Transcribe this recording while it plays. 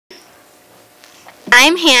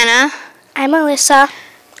I'm Hannah. I'm Alyssa.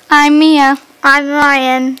 I'm Mia. I'm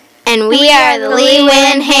Ryan. And we are the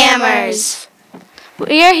Lee-Win Hammers.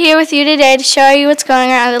 We are here with you today to show you what's going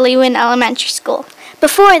on at the Lee-Win Elementary School.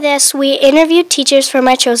 Before this, we interviewed teachers from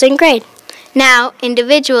our chosen grade. Now,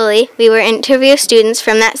 individually, we will interview students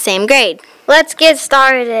from that same grade. Let's get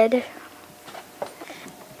started.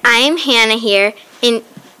 I am Hannah here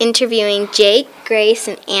interviewing Jake, Grace,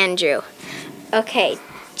 and Andrew. Okay,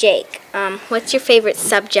 Jake, what's your favorite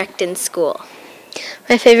subject in school?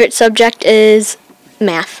 My favorite subject is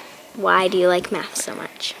math. Why do you like math so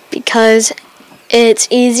much? Because it's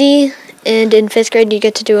easy, and in 5th grade you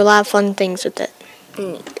get to do a lot of fun things with it.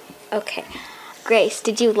 Neat. Okay. Grace,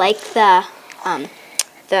 did you like the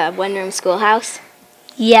one-room schoolhouse?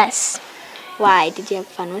 Yes. Why? Did you have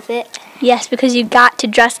fun with it? Yes, because you got to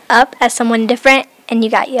dress up as someone different and you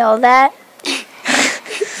got yelled at.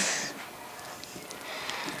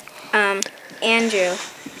 Andrew,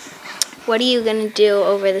 what are you going to do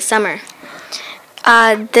over the summer?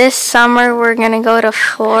 This summer we're going to go to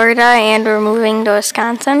Florida and we're moving to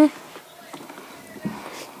Wisconsin.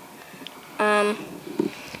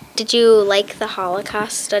 Did you like the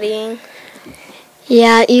Holocaust studying?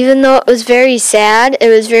 Yeah, even though it was very sad, it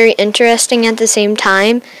was very interesting at the same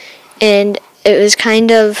time, and it was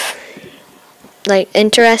kind of like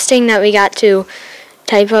interesting that we had to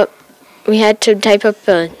type up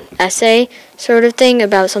an essay sort of thing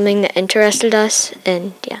about something that interested us,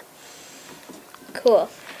 and yeah. Cool.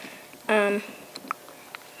 Do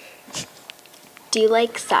you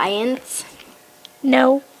like science?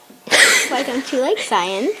 No, Why don't you like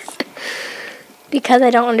science? because I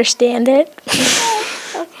don't understand it.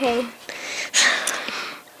 Okay.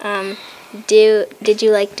 Did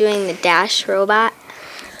you like doing the Dash robot?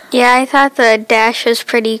 Yeah, I thought the dash was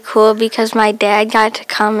pretty cool because my dad got to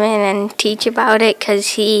come in and teach about it because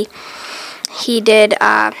he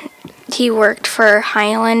worked for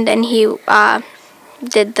Highland and he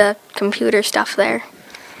did the computer stuff there.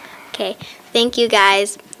 Okay. Thank you,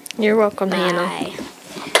 guys. You're welcome, Bye. Hannah.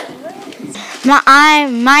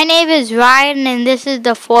 My name is Ryan, and this is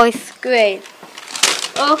the 4th grade.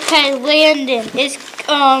 Okay, Landon,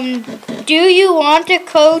 do you want to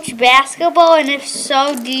coach basketball, and if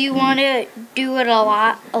so, do you want to do it a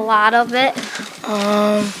lot of it?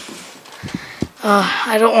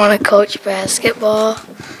 I don't want to coach basketball,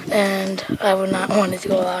 and I would not want to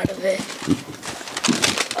do a lot of it.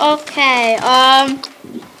 Okay,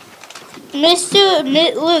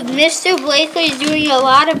 Mr. Blakely is doing a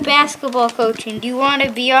lot of basketball coaching. Do you want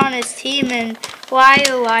to be on his team, and why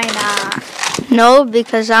or why not? No,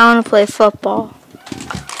 because I want to play football.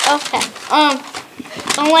 Okay.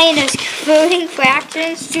 Elaine, is converting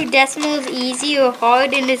fractions to decimals easy or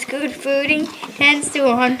hard, and is good converting tens to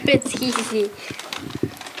hundreds easy?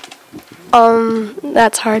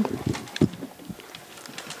 That's hard.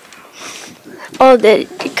 Oh, the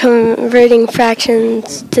converting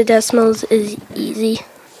fractions to decimals is easy,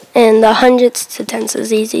 and the hundreds to tens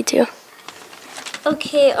is easy too.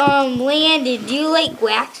 Okay, Landon, do you like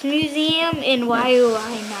Wax Museum, and why or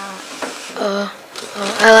why not?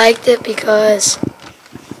 I liked it because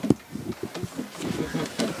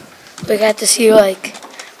we got to see like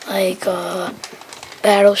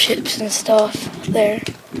battleships and stuff there.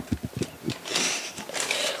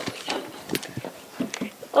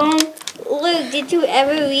 Luke, did you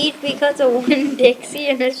ever read Because of Winn-Dixie,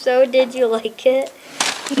 and if so, did you like it?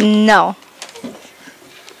 No.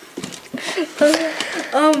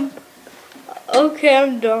 Okay,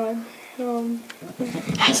 I'm done.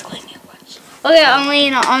 Ask Lenny a question. Okay,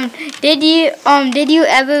 Elena, did you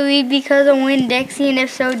ever read Because of Winn-Dixie, and if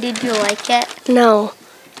so, did you like it? No.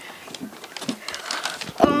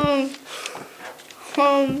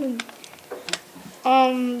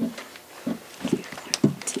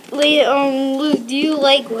 Luke, do you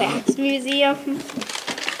like Wax Museum?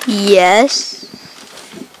 Yes,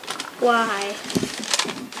 Why?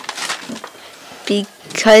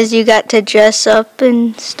 because you got to dress up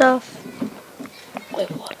and stuff. Wait,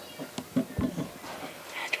 what?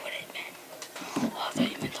 That's what it meant. Oh, I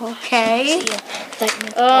thought you meant Okay.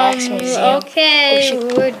 Wax Museum. Okay,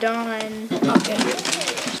 we're done. Okay.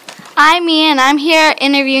 I'm Ian. I'm here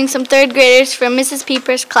interviewing some 3rd graders from Mrs.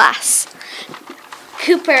 Pieper's class.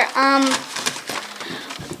 Cooper,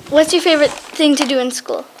 what's your favorite thing to do in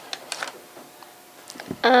school?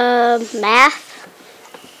 Math.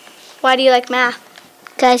 Why do you like math?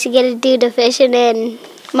 Because you get to do division and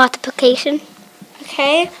multiplication.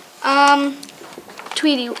 Okay.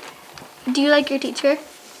 Tweety, do you like your teacher?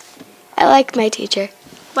 I like my teacher.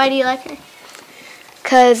 Why do you like her?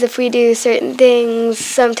 Because if we do certain things,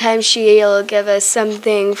 sometimes she'll give us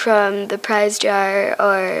something from the prize jar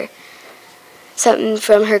or something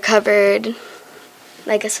from her cupboard,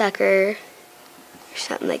 like a sucker or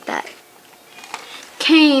something like that.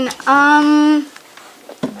 Kane,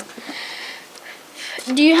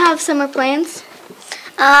 do you have summer plans?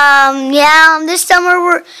 Yeah, this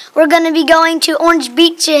summer we're going to be going to Orange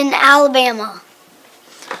Beach in Alabama.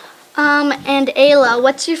 And Ayla,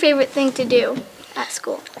 what's your favorite thing to do at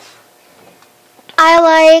school? I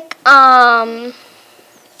like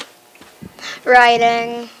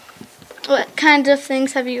writing. What kinds of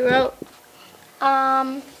things have you wrote?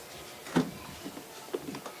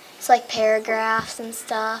 It's like paragraphs and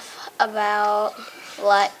stuff about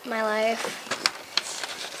my life.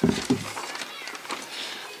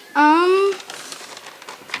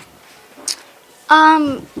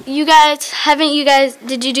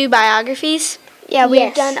 Did you do biographies? Yeah,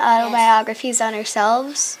 we've done autobiographies on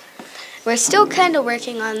ourselves. We're still kind of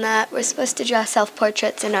working on that. We're supposed to draw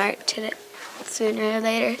self-portraits in art today, sooner or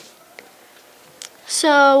later.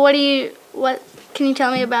 So what can you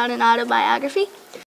tell me about an autobiography?